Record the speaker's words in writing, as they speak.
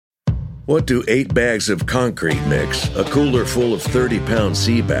What do 8 bags of concrete mix, a cooler full of 30-pound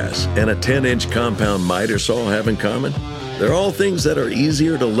sea bass, and a 10-inch compound miter saw have in common? They're all things that are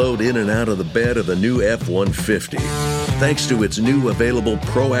easier to load in and out of the bed of the new F-150. Thanks to its new available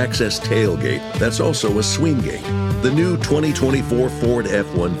Pro Access tailgate that's also a swing gate. The new 2024 Ford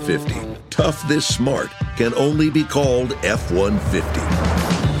F-150. Tough this smart can only be called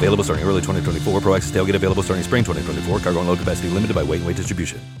F-150. Available starting early 2024. Pro Access tailgate available starting spring 2024. Cargo and load capacity limited by weight and weight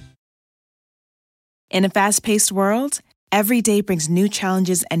distribution. In a fast-paced world, every day brings new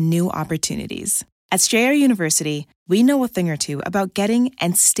challenges and new opportunities. At Strayer University, we know a thing or two about getting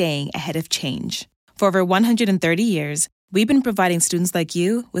and staying ahead of change. For over 130 years, we've been providing students like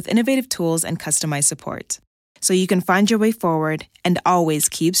you with innovative tools and customized support, so you can find your way forward and always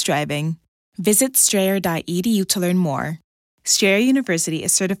keep striving. Visit strayer.edu to learn more. Strayer University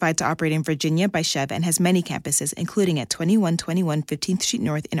is certified to operate in Virginia by Chev and has many campuses, including at 2121 15th Street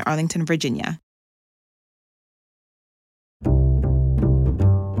North in Arlington, Virginia.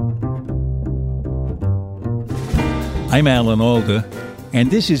 I'm Alan Alda,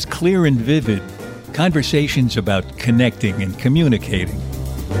 and this is Clear and Vivid, conversations about connecting and communicating.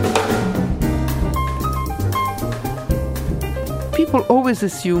 People always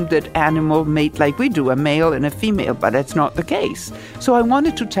assume that animals mate like we do, a male and a female, but that's not the case. So I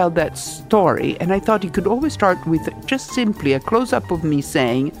wanted to tell that story, and I thought you could always start with just simply a close-up of me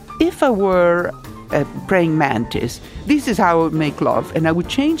saying, if I were a praying mantis, this is how I would make love, and I would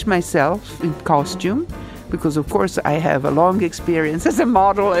change myself in costume, because, of course, I have a long experience as a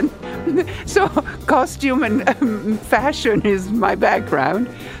model, and so costume and fashion is my background.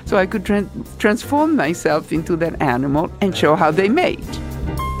 So I could transform myself into that animal and show how they mate.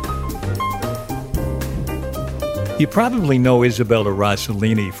 You probably know Isabella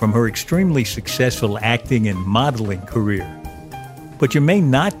Rossellini from her extremely successful acting and modeling career. But you may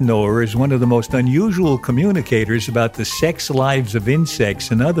not know her as one of the most unusual communicators about the sex lives of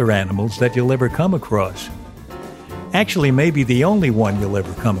insects and other animals that you'll ever come across. Actually, maybe the only one you'll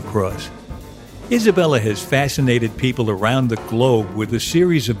ever come across. Isabella has fascinated people around the globe with a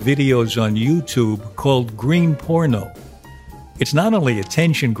series of videos on YouTube called Green Porno. It's not only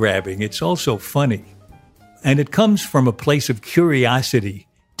attention-grabbing, it's also funny. And it comes from a place of curiosity,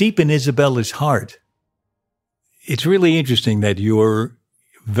 deep in Isabella's heart. It's really interesting that you're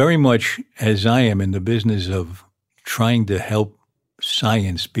very much, as I am, in the business of trying to help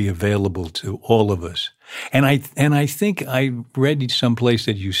science be available to all of us. And I think I read someplace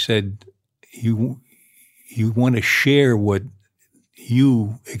that you said you want to share what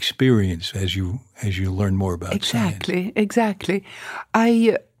you experience as you learn more about science. Exactly.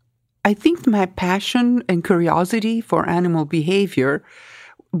 I think my passion and curiosity for animal behavior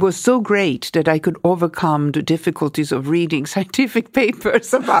was so great that I could overcome the difficulties of reading scientific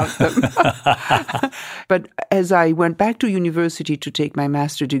papers about them. But as I went back to university to take my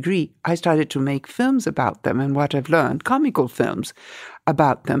master's degree, I started to make films about them and what I've learned, comical films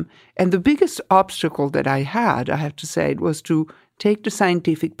about them. And the biggest obstacle that I had, I have to say, was to take the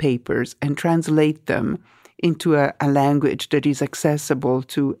scientific papers and translate them into a language that is accessible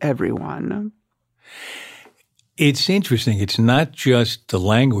to everyone. It's interesting. It's not just the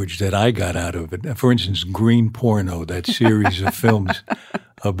language that I got out of it. For instance, Green Porno, that series of films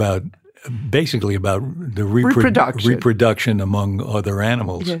about the reproduction among other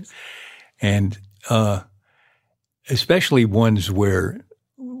animals. Yes. And especially ones where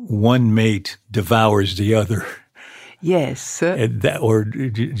one mate devours the other. Yes. Or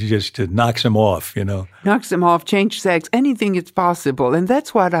just knocks them off, Knocks them off, change sex, anything is possible. And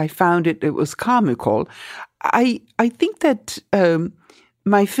that's what I found it was comical. I think that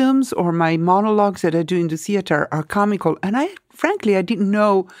my films or my monologues that I do in the theater are comical. And frankly, I didn't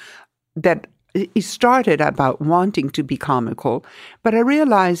know that it started about wanting to be comical. But I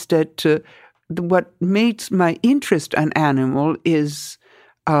realized that what makes my interest in animal is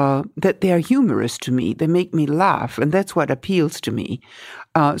that they are humorous to me. They make me laugh, and that's what appeals to me.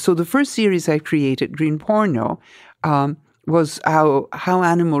 So the first series I created, Green Porno, was how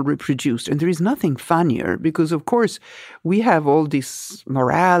animal reproduced. And there is nothing funnier because, of course, we have all this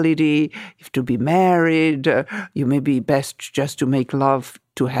morality. You have to be married. You may be best just to make love,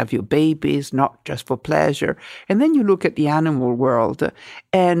 to have your babies, not just for pleasure. And then you look at the animal world,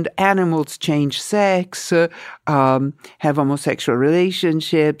 and animals change sex, have homosexual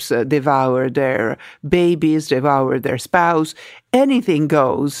relationships, devour their babies, devour their spouse. Anything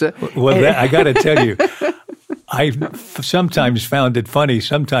goes. Well, I got to tell you, I sometimes found it funny.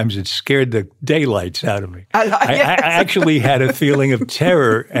 Sometimes it scared the daylights out of me. I actually had a feeling of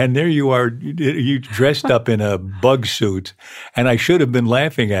terror. And there you are, you dressed up in a bug suit. And I should have been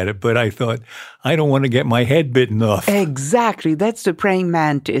laughing at it, but I thought, I don't want to get my head bitten off. Exactly. That's the praying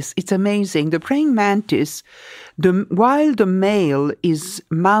mantis. It's amazing. The praying mantis, while the male is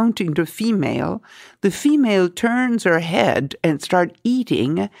mounting the female turns her head and start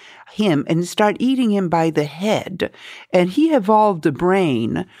eating him by the head. And he evolved a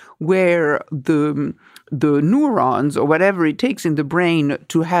brain where the neurons or whatever it takes in the brain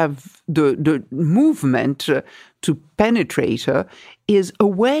to have the movement to penetrate her is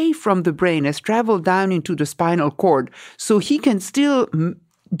away from the brain, has traveled down into the spinal cord. So he can still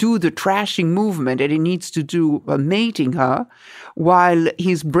do the trashing movement that he needs to do mating her while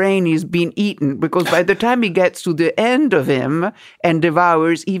his brain is being eaten. Because by the time he gets to the end of him and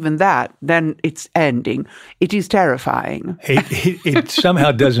devours even that, then it's ending. It is terrifying. It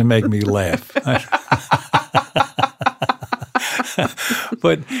somehow doesn't make me laugh.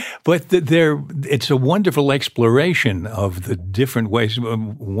 But it's a wonderful exploration of the different ways.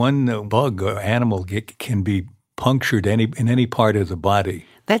 One bug or animal can be punctured in any part of the body.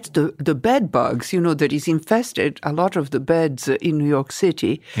 That's the bed bugs, that is infested a lot of the beds in New York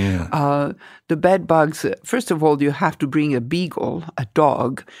City. Yeah. The bed bugs, first of all, you have to bring a beagle, a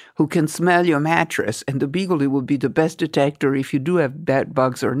dog, who can smell your mattress. And the beagle will be the best detector if you do have bed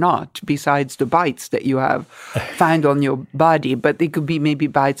bugs or not, besides the bites that you find on your body. But it could be maybe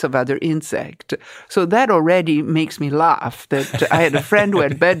bites of other insect. So that already makes me laugh that I had a friend who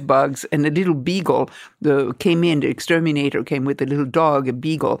had bed bugs and a little beagle the exterminator came with a little dog, a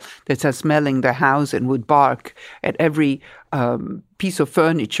beagle, that started smelling the house and would bark at every piece of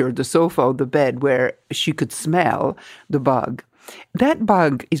furniture, the sofa or the bed, where she could smell the bug. That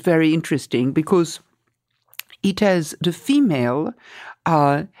bug is very interesting because it has, the female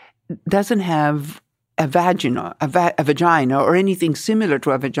doesn't have a vagina or anything similar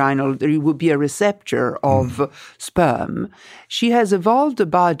to a vagina. There would be a receptor of sperm. She has evolved a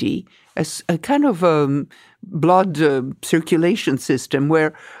body as a kind of blood circulation system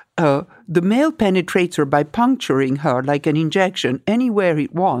where the male penetrates her by puncturing her like an injection anywhere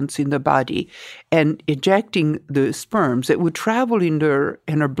it wants in the body and ejecting the sperms that would travel in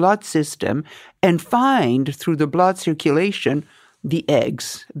her blood system and find through the blood circulation the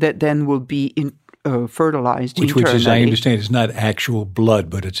eggs that then will be fertilized internally. Which, as I understand, is not actual blood,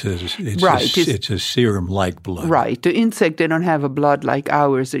 but it's a serum-like blood. Right. The insect, they don't have a blood like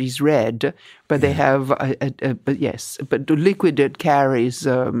ours that is red, but they have but the liquid that carries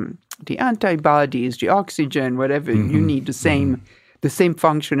the antibodies, the oxygen, whatever you need, the same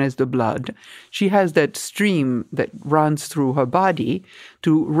function as the blood. She has that stream that runs through her body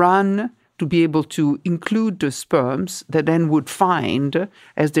to be able to include the sperms that then would find,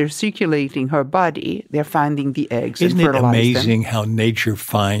 as they're circulating her body, they're finding the eggs and fertilize them. Isn't it amazing how nature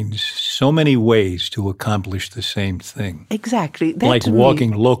finds so many ways to accomplish the same thing? Exactly. Like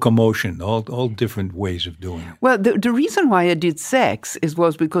walking, locomotion, all different ways of doing it. Well, the reason why I did sex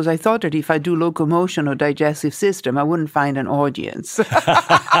was because I thought that if I do locomotion or digestive system, I wouldn't find an audience.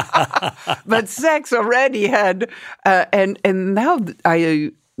 But sex already had, and now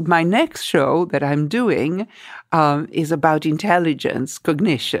my next show that I'm doing is about intelligence,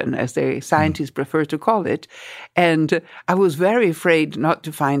 cognition, as the scientists prefer to call it. And I was very afraid not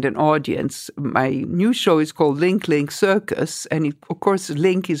to find an audience. My new show is called Link Circus. And of course,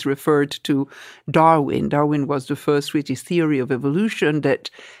 Link is referred to Darwin. Darwin was the first with his theory of evolution that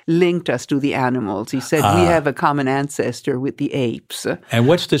linked us to the animals. He said we have a common ancestor with the apes. And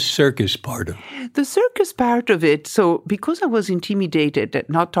what's the circus part of it? The circus part of it, so because I was intimidated at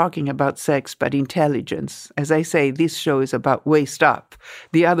not talking about sex but intelligence, as I say, this show is about waist up.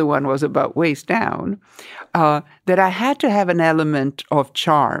 The other one was about waist down. That I had to have an element of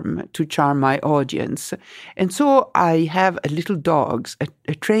charm to charm my audience. And so I have a little dog,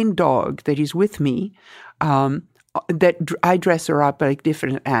 a trained dog that is with me, that I dress her up like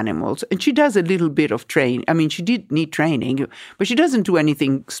different animals. And she does a little bit of training. I mean, she did need training, but she doesn't do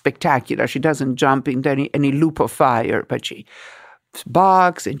anything spectacular. She doesn't jump into any loop of fire, but she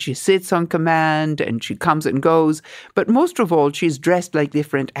barks and she sits on command and she comes and goes. But most of all, she's dressed like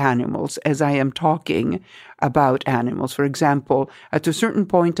different animals as I am talking about animals. For example, at a certain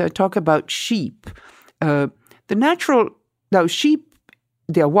point, I talk about sheep. Sheep,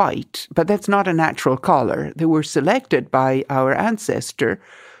 they're white, but that's not a natural color. They were selected by our ancestor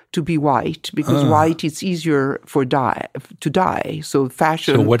to be white because white is easier to dye. So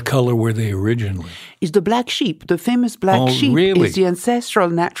fashion. So what color were they originally? Is the black sheep. The famous black sheep really? is the ancestral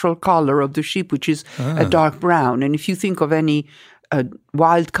natural color of the sheep, which is a dark brown. And if you think of any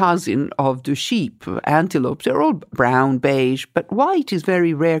wild cousin of the sheep, antelopes, they're all brown, beige, but white is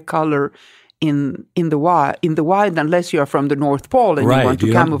very rare color in the wild, unless you're from the North Pole and you want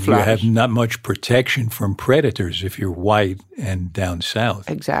to camouflage. You have not much protection from predators if you're white and down south.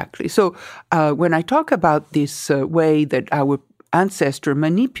 Exactly. So when I talk about this way that our ancestor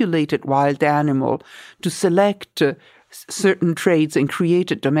manipulated wild animal to select certain traits and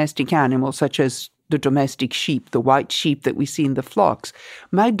created domestic animals, such as the domestic sheep, the white sheep that we see in the flocks.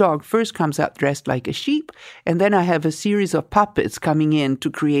 My dog first comes out dressed like a sheep, and then I have a series of puppets coming in to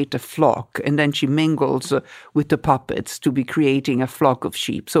create a flock, and then she mingles with the puppets to be creating a flock of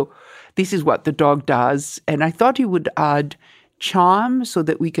sheep. So this is what the dog does, and I thought he would add charm so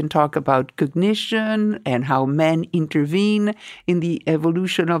that we can talk about cognition and how men intervene in the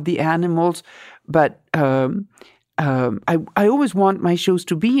evolution of the animals, but I always want my shows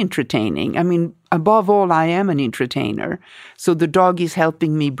to be entertaining. I mean, above all, I am an entertainer. So the dog is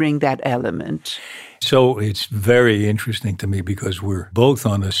helping me bring that element. So it's very interesting to me because we're both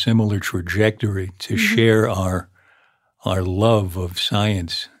on a similar trajectory to share our love of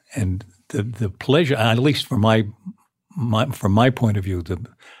science and the pleasure, at least from my point of view,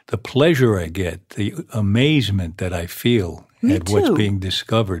 the pleasure I get, the amazement that I feel at what's being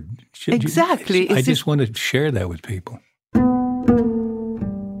discovered. Exactly. I just want to share that with people.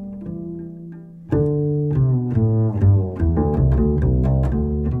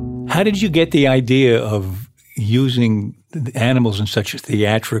 How did you get the idea of using the animals in such a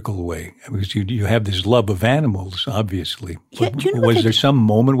theatrical way? Because you have this love of animals, obviously. Yeah, was there some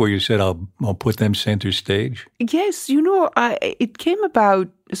moment where you said, I'll put them center stage? Yes, it came about.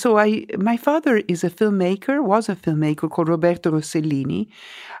 So my father was a filmmaker called Roberto Rossellini,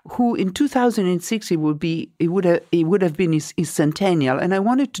 who in 2006 it would have been his centennial, and I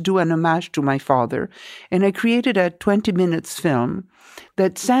wanted to do an homage to my father, and I created a 20 minutes film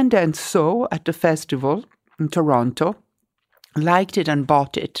that Sundance saw at the festival in Toronto, liked it and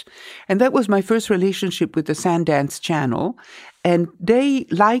bought it, and that was my first relationship with the Sundance Channel, and they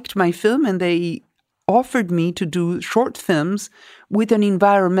liked my film and they offered me to do short films with an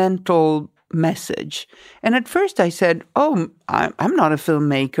environmental message. And at first I said, I'm not a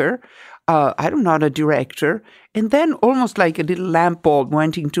filmmaker. I'm not a director. And then almost like a little lamp bulb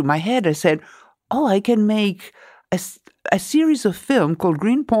went into my head. I said, I can make a series of film called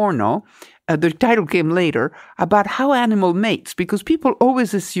Green Porno. The title came later, about how animal mates, because people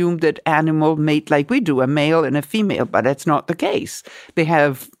always assume that animal mate like we do, a male and a female, but that's not the case. They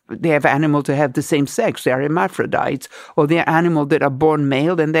have animals that have the same sex. They are hermaphrodites, or they are animals that are born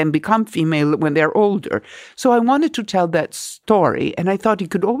male and then become female when they're older. So I wanted to tell that story, and I thought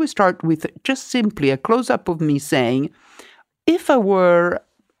it could always start with just simply a close-up of me saying, if I were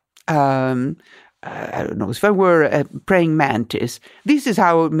if I were a praying mantis, this is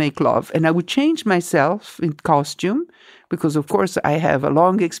how I would make love. And I would change myself in costume because, of course, I have a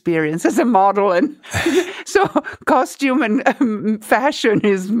long experience as a model. And so costume and fashion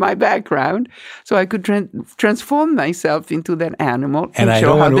is my background. So I could transform myself into that animal and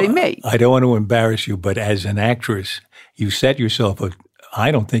show how they mate. I don't want to embarrass you, but as an actress, you set yourself I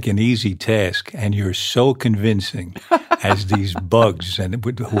don't think an easy task, and you're so convincing as these bugs and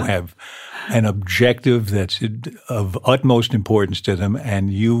who have an objective that's of utmost importance to them,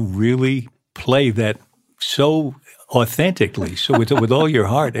 and you really play that so authentically, so with all your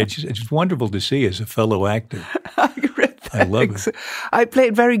heart. It's wonderful to see as a fellow actor. I love it. I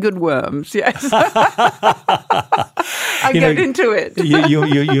played very good worms, yes. I get into it.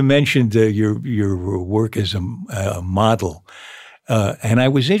 You mentioned your work as a model. And I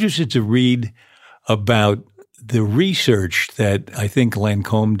was interested to read about the research that I think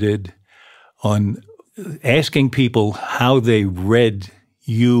Lancôme did on asking people how they read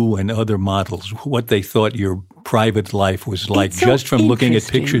you and other models, what they thought your private life was like, just from looking at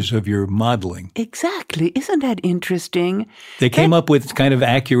pictures of your modeling. Exactly. Isn't that interesting? They came up with kind of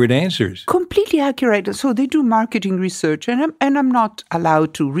accurate answers. Completely accurate. So they do marketing research, and I'm not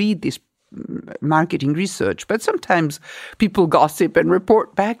allowed to read this marketing research, but sometimes people gossip and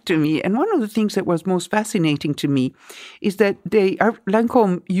report back to me. And one of the things that was most fascinating to me is that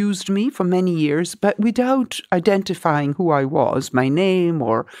Lancôme used me for many years, but without identifying who I was, my name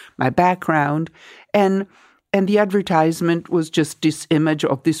or my background. And the advertisement was just this image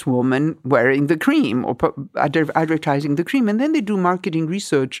of this woman wearing the cream or advertising the cream. And then they do marketing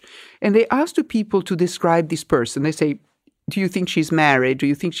research and they ask the people to describe this person. They say, do you think she's married? Do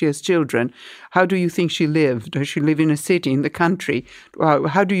you think she has children? How do you think she lived? Does she live in a city, in the country?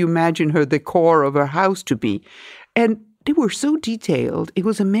 How do you imagine the core of her house to be? And they were so detailed. It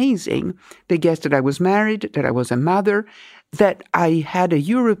was amazing. They guessed that I was married, that I was a mother, that I had a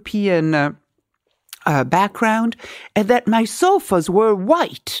European background, and that my sofas were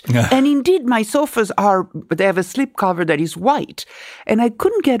white. And indeed, my sofas they have a slipcover that is white. And I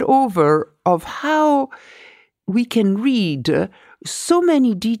couldn't get over of how we can read so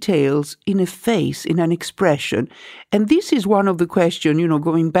many details in a face, in an expression. And this is one of the questions,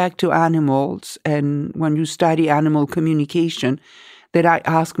 going back to animals, and when you study animal communication, that I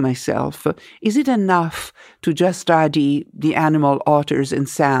ask myself, is it enough to just study the animal utters and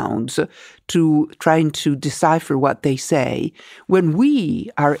sounds, to trying to decipher what they say, when we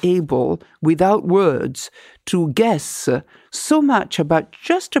are able, without words, to guess so much about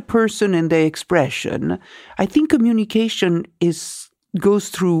just a person and their expression? I think communication goes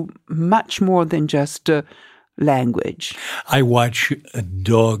through much more than just language. I watch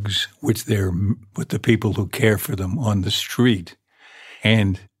dogs with the people who care for them on the street.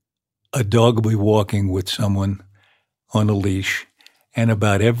 And a dog will be walking with someone on a leash, and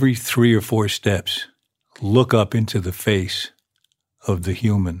about every 3 or 4 steps, look up into the face of the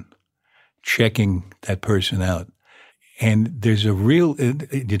human, checking that person out. And there's a real,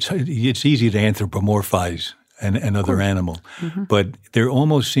 it's easy to anthropomorphize another animal, but there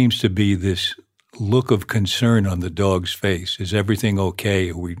almost seems to be this look of concern on the dog's face. Is everything okay?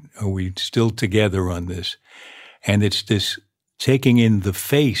 Are we still together on this? And it's this taking in the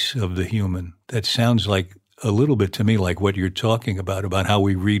face of the human. That sounds like a little bit to me like what you're talking about how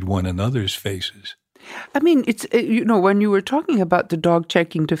we read one another's faces. I mean, it's, when you were talking about the dog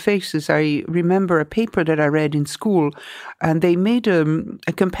checking the faces, I remember a paper that I read in school, and they made a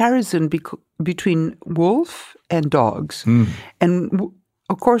comparison between wolf and dogs. And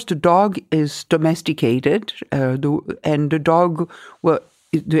of course, the dog is domesticated, and the dog,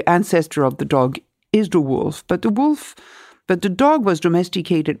 the ancestor of the dog is the wolf, but the dog was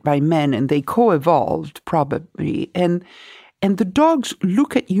domesticated by men, and they co-evolved probably. And the dogs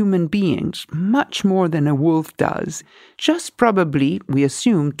look at human beings much more than a wolf does, just probably, we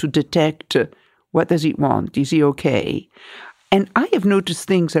assume, to detect what does he want, is he okay? And I have noticed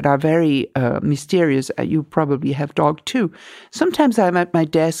things that are very mysterious. You probably have dog too. Sometimes I'm at my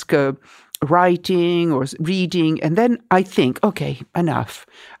desk writing or reading, and then I think, okay, enough.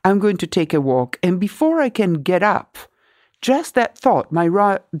 I'm going to take a walk. And before I can get up, just that thought, my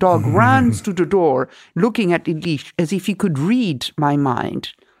dog runs to the door, looking at the leash as if he could read my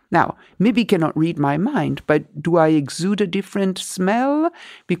mind. Now, maybe he cannot read my mind, but do I exude a different smell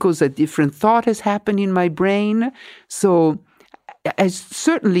because a different thought has happened in my brain? So I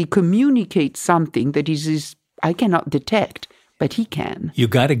certainly communicate something that I cannot detect, but he can. You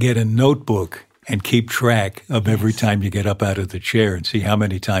got to get a notebook and keep track of every time you get up out of the chair and see how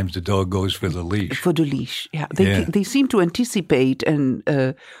many times the dog goes for the leash. For the leash, yeah. They seem to anticipate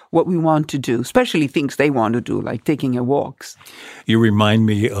what we want to do, especially things they want to do, like taking walks. You remind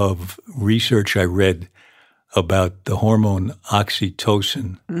me of research I read about the hormone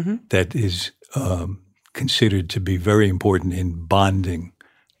oxytocin that is considered to be very important in bonding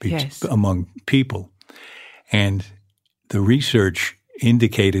among people. And the research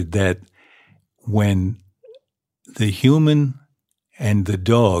indicated that when the human and the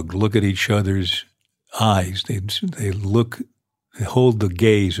dog look at each other's eyes, they hold the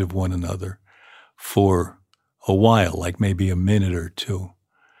gaze of one another for a while, like maybe a minute or two.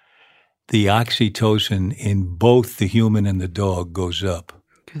 The oxytocin in both the human and the dog goes up.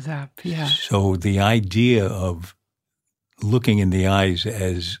 Goes up, yeah. So the idea of looking in the eyes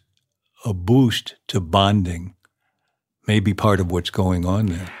as a boost to bonding may be part of what's going on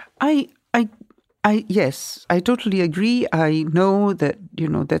there. Yes, I totally agree. I know that,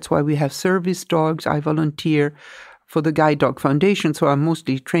 that's why we have service dogs. I volunteer for the Guide Dog Foundation, so I'm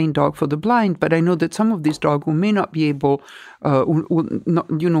mostly trained dog for the blind, but I know that some of these dogs who may not be able,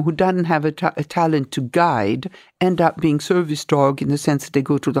 who doesn't have a talent to guide, end up being service dog in the sense that they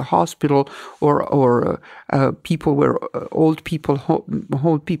go to the hospital or people where old people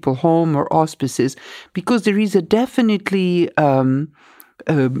hold people home or hospices, because there is a definitely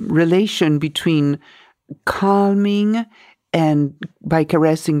relation between calming and by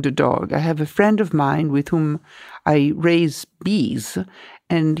caressing the dog. I have a friend of mine with whom I raise bees,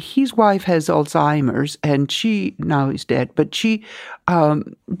 and his wife has Alzheimer's, and she now is dead, but she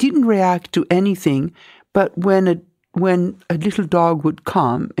didn't react to anything. But when a little dog would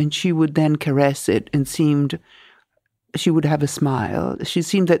come, and she would then caress it, and she would have a smile. She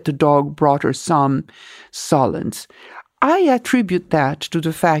seemed that the dog brought her some solace. I attribute that to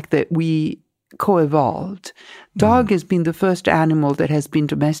the fact that we co-evolved. Dog has been the first animal that has been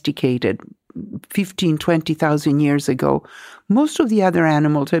domesticated 15, 20,000 years ago. Most of the other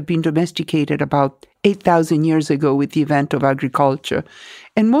animals have been domesticated about 8,000 years ago with the advent of agriculture.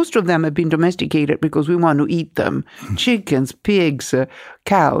 And most of them have been domesticated because we want to eat them. Chickens, pigs,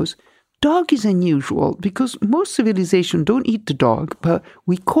 cows. Dog is unusual because most civilizations don't eat the dog, but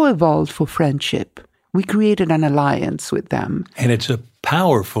we co-evolved for friendship. We created an alliance with them. And it's a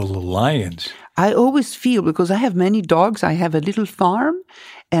powerful alliance. I always feel, because I have many dogs, I have a little farm,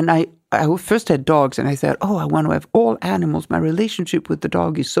 and I first had dogs, and I thought, I want to have all animals. My relationship with the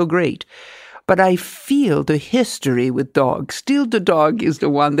dog is so great. But I feel the history with dogs. Still, the dog is the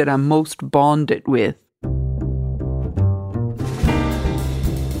one that I'm most bonded with.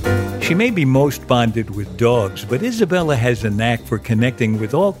 She may be most bonded with dogs, but Isabella has a knack for connecting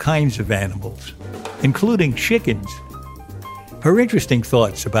with all kinds of animals, including chickens. Her interesting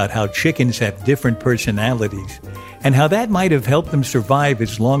thoughts about how chickens have different personalities and how that might have helped them survive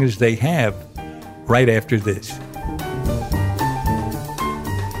as long as they have, right after this.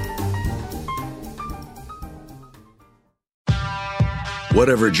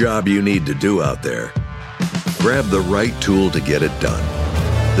 Whatever job you need to do out there, grab the right tool to get it done.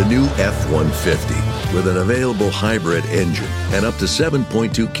 The new F-150 with an available hybrid engine and up to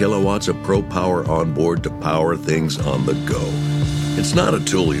 7.2 kilowatts of Pro Power on board to power things on the go. It's not a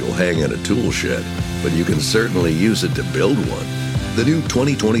tool you'll hang in a tool shed, but you can certainly use it to build one. The new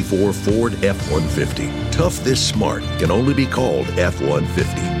 2024 Ford F-150. Tough this smart can only be called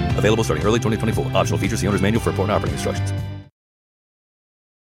F-150. Available starting early 2024. Optional features, the owner's manual for important operating instructions.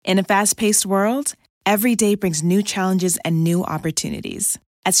 In a fast-paced world, every day brings new challenges and new opportunities.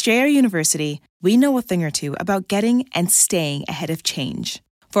 At Strayer University, we know a thing or two about getting and staying ahead of change.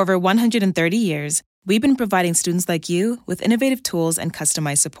 For over 130 years, we've been providing students like you with innovative tools and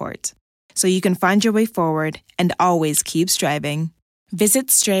customized support, so you can find your way forward and always keep striving. Visit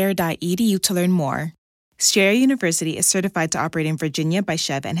strayer.edu to learn more. Strayer University is certified to operate in Virginia by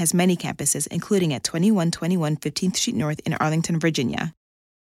Chev and has many campuses, including at 2121 15th Street North in Arlington, Virginia.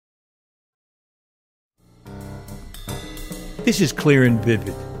 This is Clear and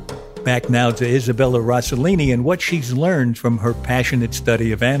Vivid. Back now to Isabella Rossellini and what she's learned from her passionate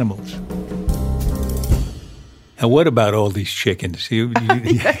study of animals. Now, what about all these chickens? You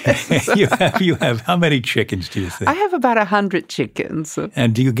have how many chickens do you think? I have about 100 chickens.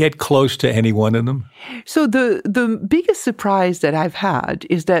 And do you get close to any one of them? So the biggest surprise that I've had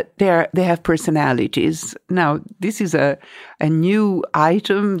is that they have personalities. Now, this is a new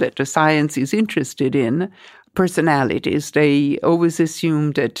item that the science is interested in. Personalities. They always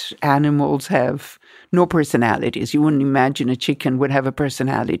assume that animals have no personalities. You wouldn't imagine a chicken would have a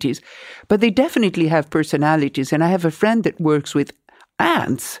personalities. But they definitely have personalities. And I have a friend that works with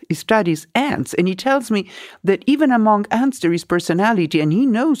ants. He studies ants. And he tells me that even among ants there is personality. And he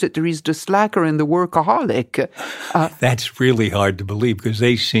knows that there is the slacker and the workaholic. That's really hard to believe because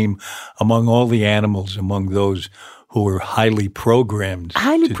they seem, among all the animals, among those who are highly programmed.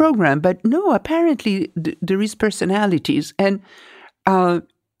 Programmed, but no, apparently there is personalities. And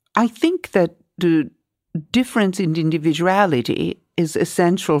I think that the difference in individuality is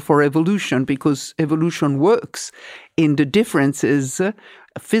essential for evolution because evolution works in the differences,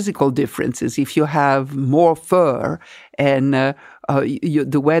 physical differences. If you have more fur and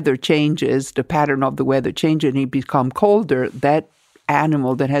the weather changes, the pattern of the weather changes and it becomes colder, that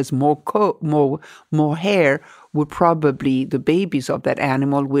animal that has more hair would probably, the babies of that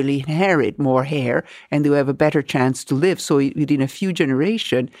animal will inherit more hair and they'll have a better chance to live. So within a few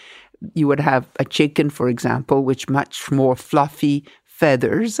generations, you would have a chicken, for example, with much more fluffy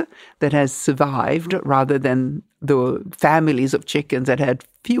feathers that has survived rather than the families of chickens that had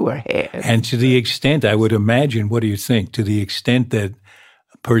fewer hair. And to the extent, I would imagine, what do you think, to the extent that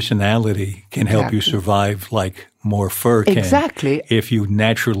personality can help you survive like more fur can. Exactly. If you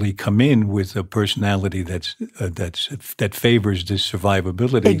naturally come in with a personality that favors this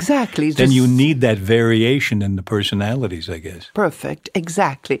survivability. Exactly. Then you need that variation in the personalities, I guess. Perfect.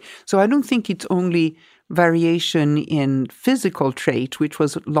 Exactly. So I don't think it's only variation in physical trait, which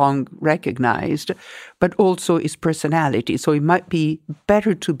was long recognized, but also is personality. So it might be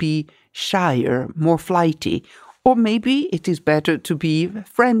better to be shyer, more flighty, or maybe it is better to be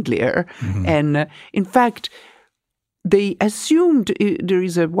friendlier. Mm-hmm. And in fact, they assumed there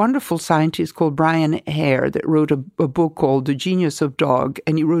is a wonderful scientist called Brian Hare that wrote a book called The Genius of Dog,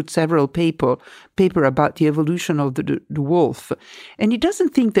 and he wrote several paper about the evolution of the wolf. And he doesn't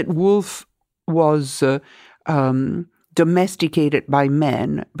think that wolf was domesticated by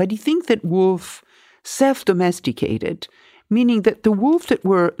men, but he thinks that wolf self-domesticated, meaning that the wolves that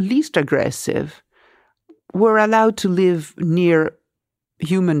were least aggressive were allowed to live near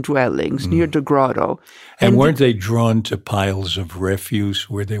human dwellings, near the grotto. And weren't they drawn to piles of refuse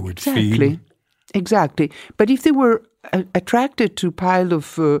where they would feed? Exactly. But if they were attracted to a pile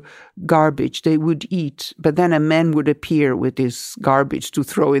of garbage, they would eat. But then a man would appear with his garbage to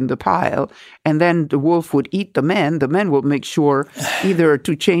throw in the pile. And then the wolf would eat the man. The man would make sure either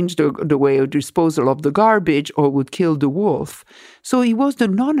to change the way of disposal of the garbage or would kill the wolf. So he was the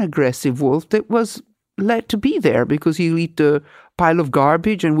non-aggressive wolf that was let to be there because he'll eat the pile of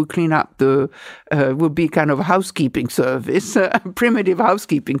garbage and would clean up would be kind of a housekeeping service, a primitive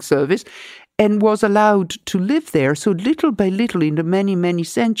housekeeping service, and was allowed to live there. So little by little in the many, many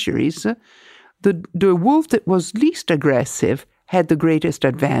centuries, the wolf that was least aggressive had the greatest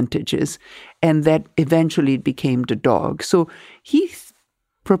advantages, and that eventually it became the dog. So he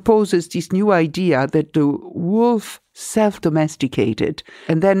proposes this new idea that the wolf self-domesticated.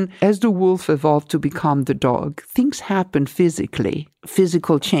 And then as the wolf evolved to become the dog, things happened physically,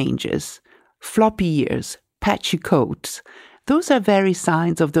 physical changes, floppy ears, patchy coats. Those are very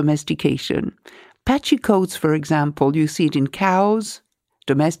signs of domestication. Patchy coats, for example, you see it in cows,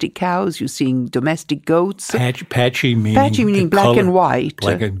 domestic cows, you see in domestic goats. Patchy meaning black color, and white.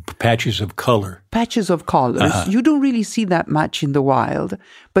 Like patches of color. Patches of colors. You don't really see that much in the wild,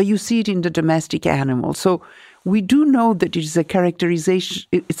 but you see it in the domestic animal. So we do know that it is a characterization.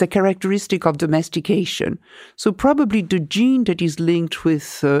 It's a characteristic of domestication. So probably the gene that is linked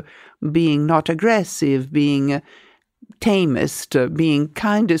with being not aggressive, being tamest, being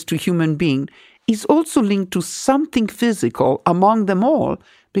kindest to human being, is also linked to something physical among them all,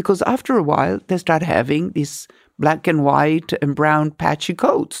 because after a while they start having these black and white and brown patchy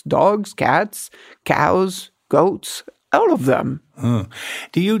coats. Dogs, cats, cows, goats, all of them.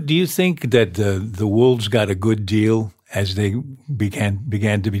 Do you think that the wolves got a good deal as they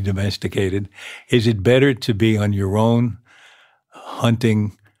began to be domesticated? Is it better to be on your own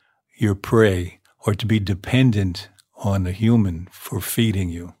hunting your prey or to be dependent on a human for feeding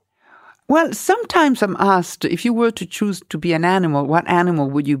you? Well, sometimes I'm asked, if you were to choose to be an animal, what animal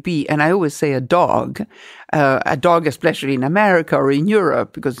would you be? And I always say a dog, especially in America or in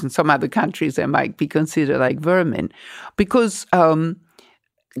Europe, because in some other countries they might be considered like vermin. Because,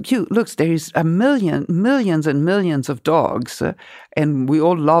 look, there is millions and millions of dogs, and we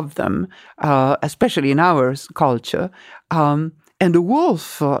all love them, especially in our culture. And the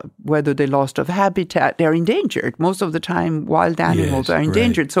wolf, whether they lost of habitat, they're endangered. Most of the time, wild animals are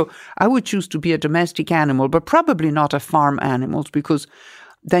endangered. Right. So I would choose to be a domestic animal, but probably not a farm animal, because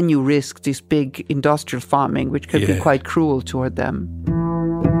then you risk this big industrial farming, which can be quite cruel toward them.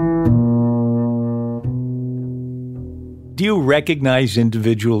 Do you recognize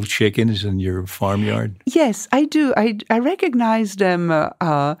individual chickens in your farmyard? Yes, I do. I recognize them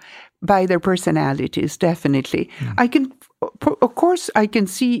by their personalities, definitely. Of course, I can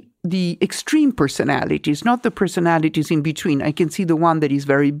see the extreme personalities, not the personalities in between. I can see the one that is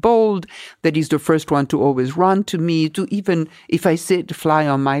very bold, that is the first one to always run to me, to even if I sit, fly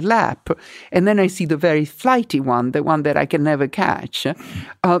on my lap. And then I see the very flighty one, the one that I can never catch.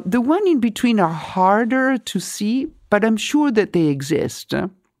 The one in between are harder to see, but I'm sure that they exist. Do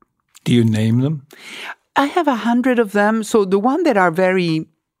you name them? I have 100 of them. So the one that are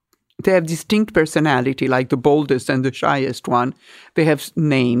they have distinct personality, like the boldest and the shyest one. They have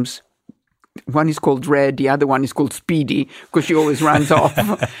names. One is called Red, the other one is called Speedy, because she always runs off.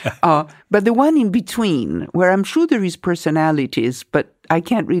 But the one in between, where I'm sure there is personalities, but I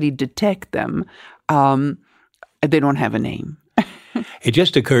can't really detect them, they don't have a name. It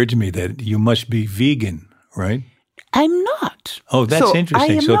just occurred to me that you must be vegan, right? I'm not. Oh, that's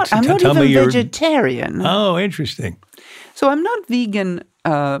interesting. I'm not even vegetarian. Oh, interesting. So I'm not vegan.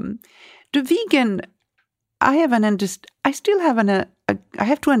 The vegan, I have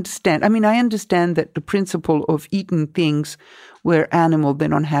to understand. I mean, I understand that the principle of eating things where animal, they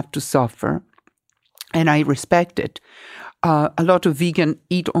don't have to suffer. And I respect it. A lot of vegan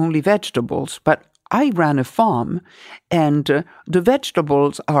eat only vegetables, but I ran a farm, and the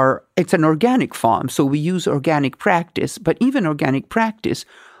vegetables it's an organic farm, so we use organic practice. But even organic practice,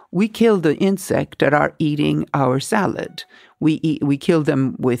 we kill the insect that are eating our salad. We kill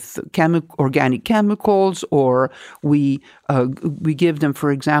them with organic chemicals, or we give them,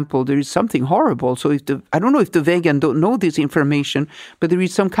 for example, there is something horrible. So I don't know if the vegan don't know this information, but there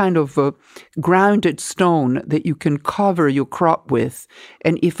is some kind of grounded stone that you can cover your crop with.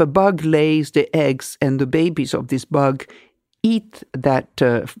 And if a bug lays the eggs and the babies of this bug eat that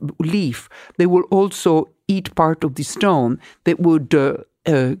leaf, they will also eat part of the stone that would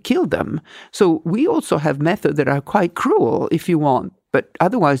kill them. So we also have methods that are quite cruel, if you want, but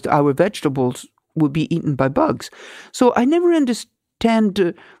otherwise our vegetables would be eaten by bugs. So I never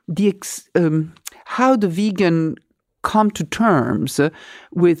understand how the vegan come to terms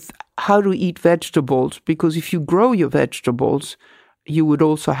with how to eat vegetables, because if you grow your vegetables, you would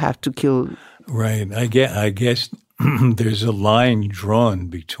also have to kill. Right. I guess there's a line drawn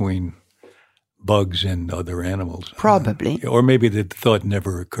between bugs and other animals. Probably. Or maybe the thought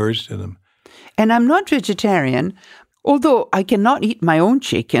never occurs to them. And I'm not vegetarian, although I cannot eat my own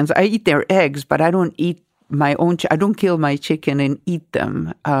chickens. I eat their eggs, but I don't eat my own. I don't kill my chicken and eat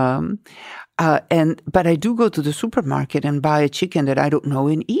them. But I do go to the supermarket and buy a chicken that I don't know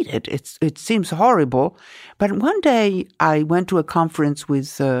and eat it. It seems horrible. But one day I went to a conference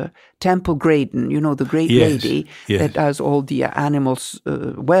with Temple Grayson, the great lady that does all the animals'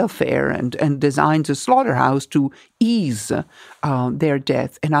 welfare and designs a slaughterhouse to ease their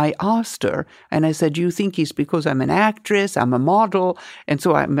death. And I asked her, and I said, "Do you think it's because I'm an actress, I'm a model, and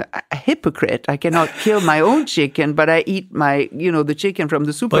so I'm a hypocrite? I cannot kill my own chicken, but I eat the chicken from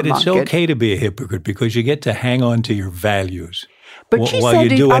the supermarket." But it's okay to be a hypocrite because you get to hang on to your values. But she while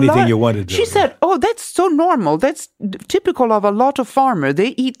said you do anything you want to do. She said, "Oh, that's so normal. That's typical of a lot of farmers. They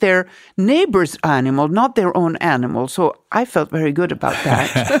eat their neighbor's animal, not their own animal." So I felt very good about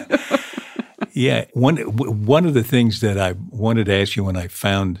that. Yeah. One of the things that I wanted to ask you when I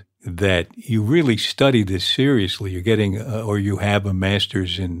found that you really study this seriously, you're getting or you have a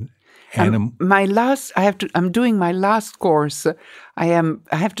master's in animal. I'm doing my last course. I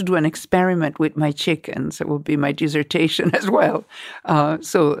have to do an experiment with my chickens. It will be my dissertation as well.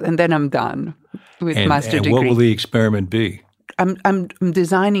 And then I'm done with master degree. And what will the experiment be? I'm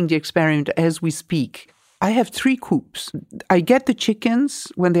designing the experiment as we speak. I have 3 coops. I get the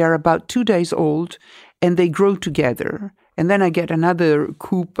chickens when they are about 2 days old, and they grow together. And then I get another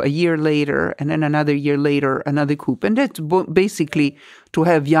coop a year later, and then another year later, another coop. And that's basically to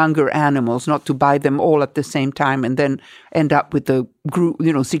have younger animals, not to buy them all at the same time and then end up with a group,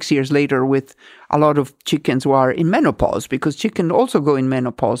 6 years later with a lot of chickens who are in menopause, because chickens also go in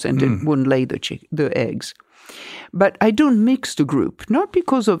menopause and it wouldn't lay the eggs. But I don't mix the group, not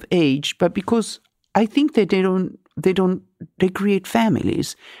because of age, but because I think that they create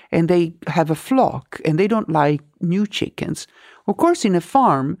families and they have a flock and they don't like new chickens. Of course, in a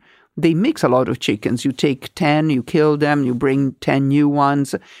farm, they mix a lot of chickens. You take 10, you kill them, you bring 10 new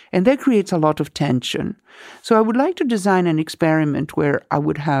ones, and that creates a lot of tension. So I would like to design an experiment where I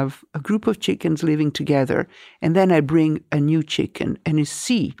would have a group of chickens living together, and then I bring a new chicken and you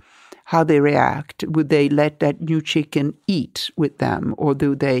see how they react. Would they let that new chicken eat with them, or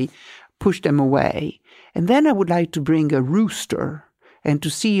do they push them away? And then I would like to bring a rooster and to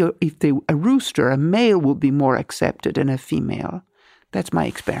see if a rooster, a male, will be more accepted than a female. That's my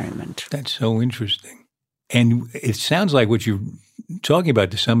experiment. That's so interesting. And it sounds like what you're talking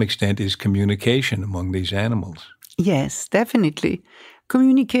about to some extent is communication among these animals. Yes, definitely.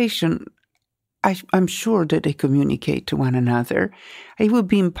 Communication, I'm sure that they communicate to one another. It would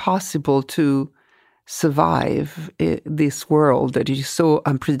be impossible to survive this world that is so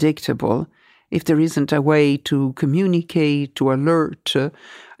unpredictable if there isn't a way to communicate, to alert.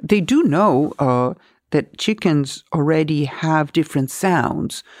 They do know that chickens already have different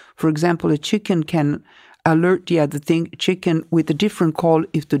sounds. For example, a chicken can alert the other chicken with a different call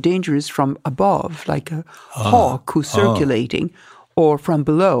if the danger is from above, like a hawk who's circulating, or from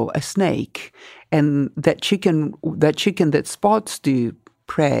below, a snake. And that chicken that spots the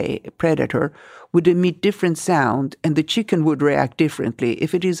predator would emit different sound, and the chicken would react differently.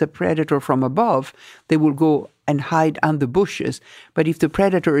 If it is a predator from above, they will go and hide under bushes. But if the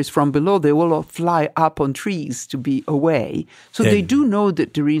predator is from below, they will all fly up on trees to be away. So they do know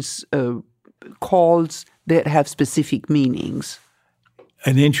that there is calls that have specific meanings.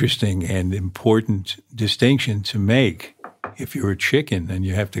 An interesting and important distinction to make. If you're a chicken, then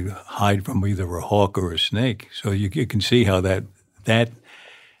you have to hide from either a hawk or a snake. So you can see how that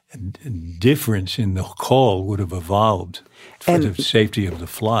difference in the call would have evolved for the safety of the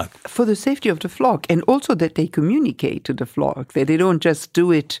flock. For the safety of the flock, and also that they communicate to the flock, that they don't just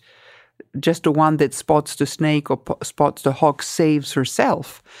do it, just the one that spots the snake or spots the hawk saves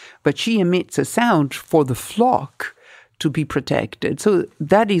herself, but she emits a sound for the flock to be protected. So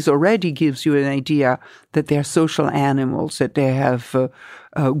that already gives you an idea that they are social animals, that they have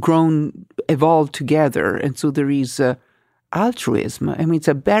evolved together, and so there is altruism. I mean, it's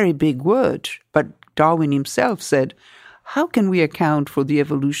a very big word, but Darwin himself said, how can we account for the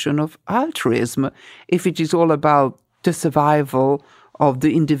evolution of altruism if it is all about the survival of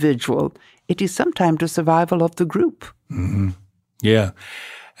the individual? It is sometimes the survival of the group. Mm-hmm. Yeah.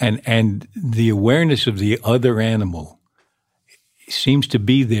 And the awareness of the other animal seems to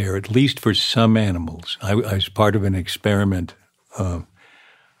be there, at least for some animals. I was part of an experiment on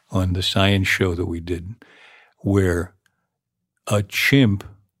the science show that we did where a chimp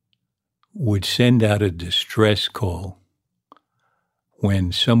would send out a distress call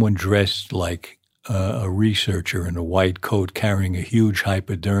when someone dressed like a researcher in a white coat carrying a huge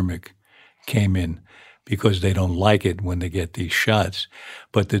hypodermic came in, because they don't like it when they get these shots.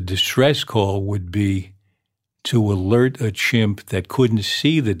 But the distress call would be to alert a chimp that couldn't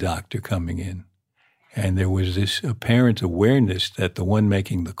see the doctor coming in. And there was this apparent awareness that the one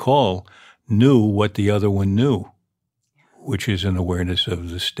making the call knew what the other one knew, which is an awareness of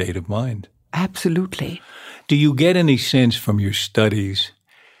the state of mind. Absolutely. Do you get any sense from your studies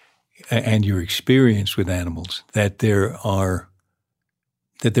and your experience with animals that there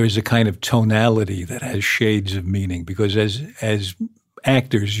is a kind of tonality that has shades of meaning? Because as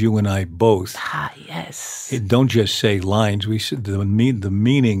actors, you and I both, yes, don't just say lines. We said the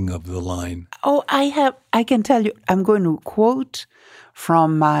meaning of the line. Oh, I can tell you. I'm going to quote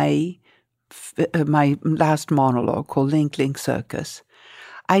from my last monologue called Link Link Circus.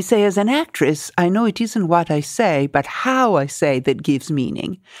 I say, as an actress, I know it isn't what I say, but how I say that gives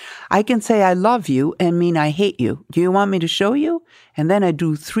meaning. I can say I love you and mean I hate you. Do you want me to show you? And then I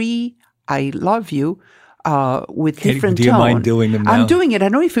do 3 I love you with different tone. Do you mind doing them now? I'm doing it. I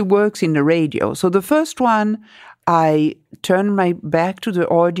don't know if it works in the radio. So the first one, I turn my back to the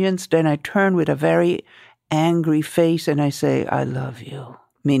audience, then I turn with a very angry face and I say, I love you,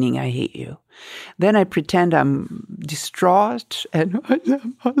 meaning I hate you. Then I pretend I'm distraught and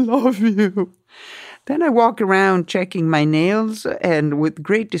I love you. Then I walk around checking my nails and with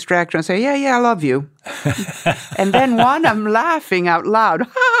great distraction I say, yeah, I love you. And then I'm laughing out loud.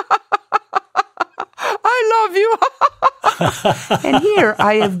 I love you. And here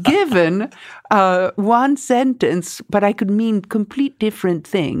I have given one sentence, but I could mean complete different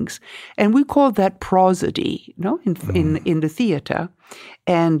things. And we call that prosody, in the theater.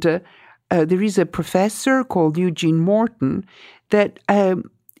 And there is a professor called Eugene Morton that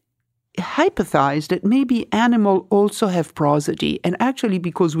hypothesized that maybe animals also have prosody. And actually,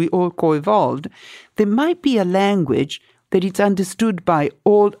 because we all co-evolved, there might be a language that it's understood by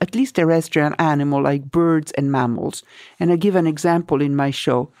all, at least terrestrial animals like birds and mammals. And I give an example in my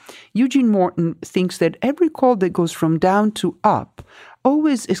show. Eugene Morton thinks that every call that goes from down to up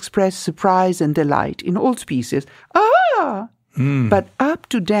always expresses surprise and delight in all species. Ah! But up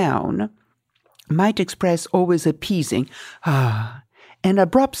to down might express always appeasing. Ah! And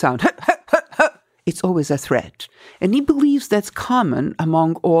abrupt sound. It's always a threat. And he believes that's common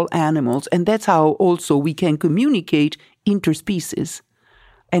among all animals, and that's how also we can communicate interspecies.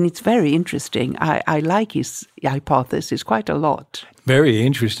 And it's very interesting. I like his hypothesis quite a lot. Very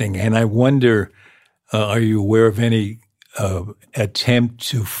interesting. And I wonder, are you aware of any attempt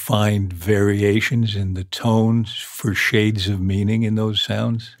to find variations in the tones for shades of meaning in those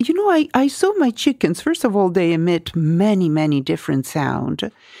sounds? You know, I saw my chickens. First of all, they emit many, many different sounds.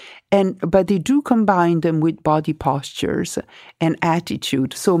 But they do combine them with body postures and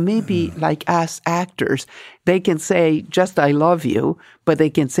attitude. So maybe like us actors, they can say just I love you, but they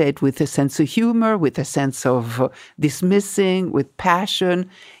can say it with a sense of humor, with a sense of dismissing, with passion.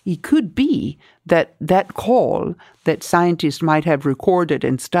 It could be that call that scientists might have recorded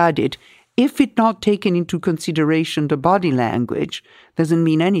and studied, if it not taken into consideration the body language, doesn't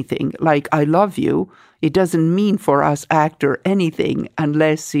mean anything. Like I love you, it doesn't mean for us actor anything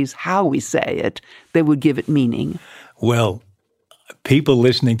unless it's how we say it that would give it meaning. Well, people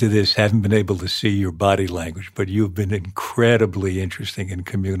listening to this haven't been able to see your body language, but you've been incredibly interesting and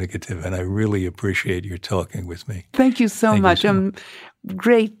communicative, and I really appreciate your talking with me. Thank you so much.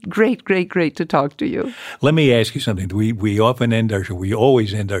 Great to talk to you. Let me ask you something. We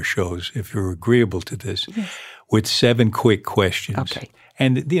always end our shows, if you're agreeable to this, yes, with 7 quick questions. Okay.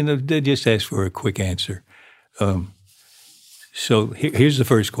 And, they just ask for a quick answer. So here's the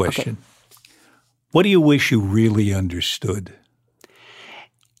first question. Okay. What do you wish you really understood?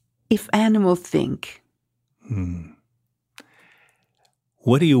 If animals think.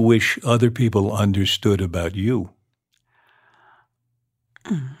 What do you wish other people understood about you?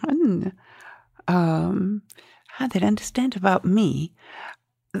 How they understand about me?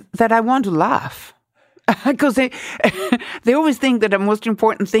 That I want to laugh. Because they always think that the most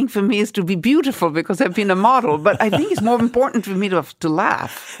important thing for me is to be beautiful because I've been a model. But I think it's more important for me to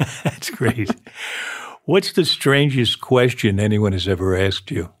laugh. That's great. What's the strangest question anyone has ever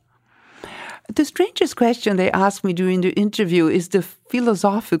asked you? The strangest question they asked me during the interview is the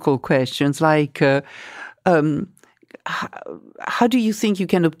philosophical questions like, how do you think you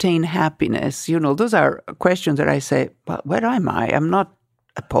can obtain happiness? Those are questions that I say, well, where am I? I'm not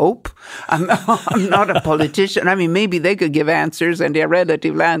a pope. I'm not a politician. I mean, maybe they could give answers, and they're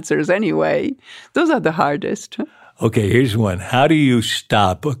relative answers anyway. Those are the hardest. Okay, here's one. How do you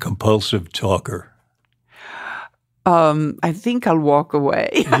stop a compulsive talker? I think I'll walk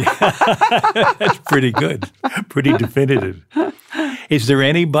away. That's pretty good. Pretty definitive. Is there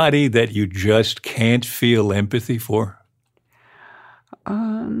anybody that you just can't feel empathy for?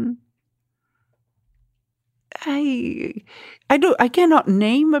 I cannot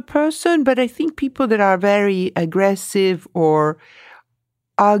name a person, but I think people that are very aggressive or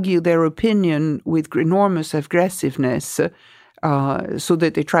argue their opinion with enormous aggressiveness, so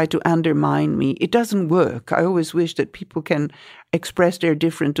that they try to undermine me. It doesn't work. I always wish that people can express their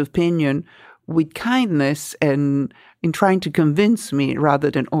different opinion with kindness and in trying to convince me rather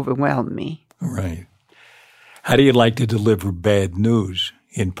than overwhelm me. Right. How do you like to deliver bad news?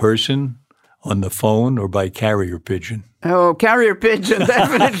 In person, on the phone, or by carrier pigeon? Oh, carrier pigeon,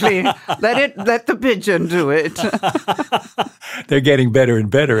 definitely. Let the pigeon do it. They're getting better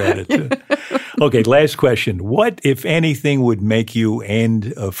and better at it. Okay, last question. What, if anything, would make you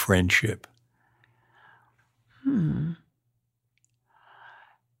end a friendship? And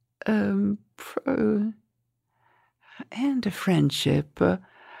a friendship. I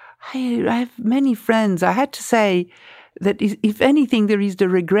have many friends. I had to say that if anything, there is the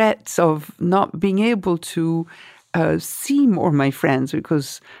regrets of not being able to see more of my friends,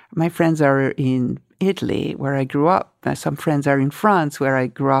 because my friends are in Italy, where I grew up. Some friends are in France, where I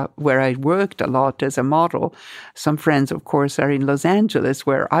grew up, where I worked a lot as a model. Some friends, of course, are in Los Angeles,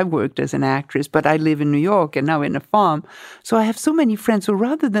 where I worked as an actress, but I live in New York and now in a farm. So I have so many friends. So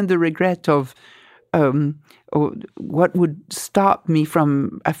rather than the regret of what would stop me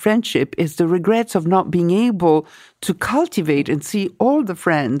from a friendship is the regrets of not being able to cultivate and see all the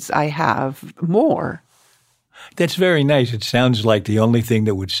friends I have more. That's very nice. It sounds like the only thing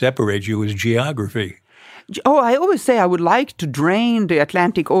that would separate you is geography. Oh, I always say I would like to drain the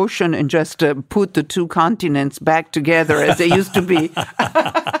Atlantic Ocean and just put the two continents back together as they used to be.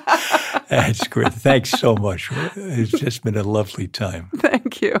 That's great. Thanks so much. It's just been a lovely time.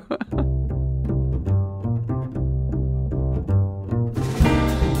 Thank you.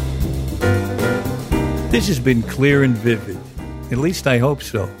 This has been Clear and Vivid. At least I hope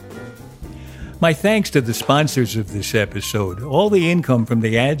so. My thanks to the sponsors of this episode. All the income from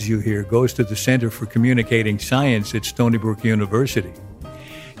the ads you hear goes to the Center for Communicating Science at Stony Brook University.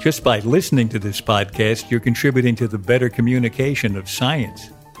 Just by listening to this podcast, you're contributing to the better communication of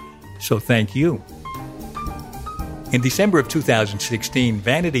science. So thank you. In December of 2016,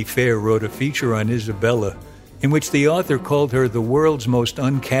 Vanity Fair wrote a feature on Isabella in which the author called her the world's most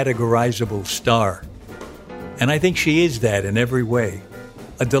uncategorizable star. And I think she is that in every way.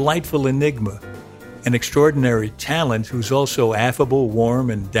 A delightful enigma, an extraordinary talent who's also affable, warm,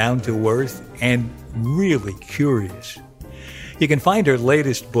 and down-to-earth, and really curious. You can find her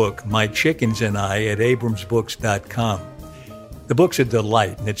latest book, My Chickens and I, at abramsbooks.com. The book's a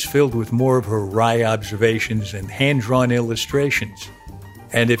delight, and it's filled with more of her wry observations and hand-drawn illustrations.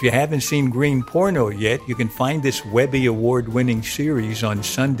 And if you haven't seen Green Porno yet, you can find this Webby Award-winning series on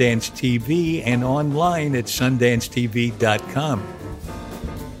Sundance TV and online at sundancetv.com.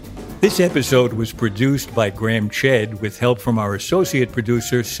 This episode was produced by Graham Chedd with help from our associate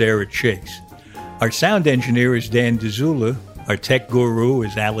producer, Sarah Chase. Our sound engineer is Dan DeZula. Our tech guru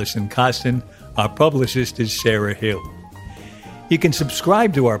is Allison Costin. Our publicist is Sarah Hill. You can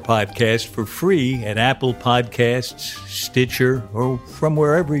subscribe to our podcast for free at Apple Podcasts, Stitcher, or from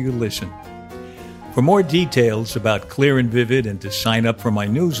wherever you listen. For more details about Clear and Vivid and to sign up for my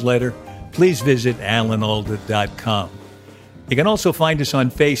newsletter, please visit alanalda.com. You can also find us on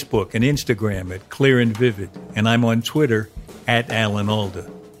Facebook and Instagram at Clear and Vivid, and I'm on Twitter at Alan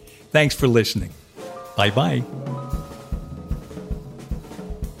Alda. Thanks for listening. Bye-bye.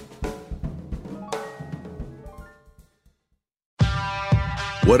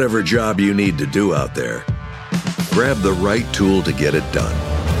 Whatever job you need to do out there, grab the right tool to get it done.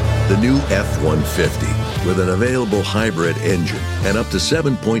 The new F-150 with an available hybrid engine and up to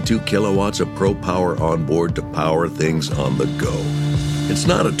 7.2 kilowatts of Pro Power on board to power things on the go. It's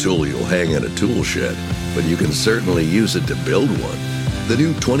not a tool you'll hang in a tool shed, but you can certainly use it to build one. The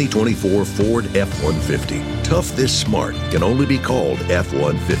new 2024 Ford F-150. Tough this smart can only be called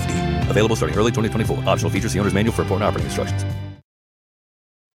F-150. Available starting early 2024. Optional features, the owner's manual for important operating instructions.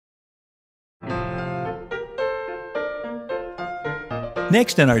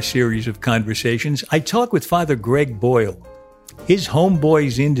 Next in our series of conversations, I talk with Father Greg Boyle. His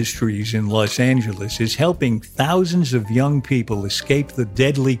Homeboys Industries in Los Angeles is helping thousands of young people escape the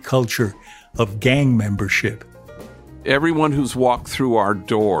deadly culture of gang membership. Everyone who's walked through our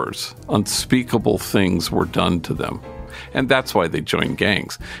doors, unspeakable things were done to them. And that's why they join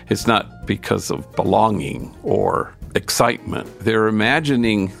gangs. It's not because of belonging or excitement. They're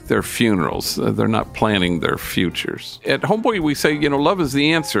imagining their funerals. They're not planning their futures. At Homeboy, we say, love is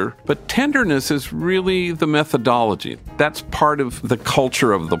the answer, but tenderness is really the methodology. That's part of the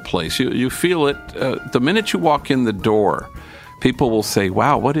culture of the place. You feel it the minute you walk in the door. People will say,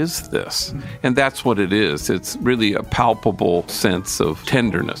 wow, what is this? And that's what it is. It's really a palpable sense of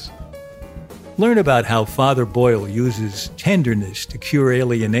tenderness. Learn about how Father Boyle uses tenderness to cure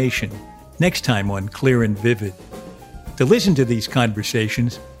alienation next time on Clear and Vivid. To listen to these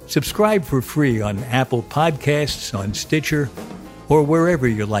conversations, subscribe for free on Apple Podcasts, on Stitcher, or wherever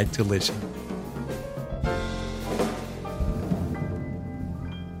you like to listen.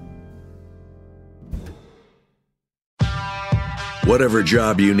 Whatever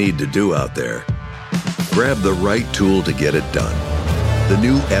job you need to do out there, grab the right tool to get it done. The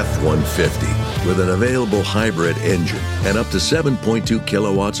new F-150 with an available hybrid engine and up to 7.2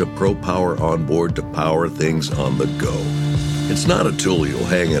 kilowatts of Pro Power onboard to power things on the go. It's not a tool you'll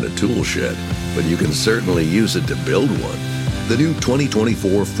hang in a tool shed, but you can certainly use it to build one. The new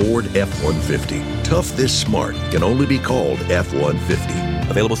 2024 Ford F-150. Tough this smart can only be called F-150.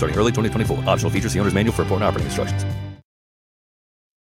 Available starting early 2024. Optional features, the owner's manual for important operating instructions.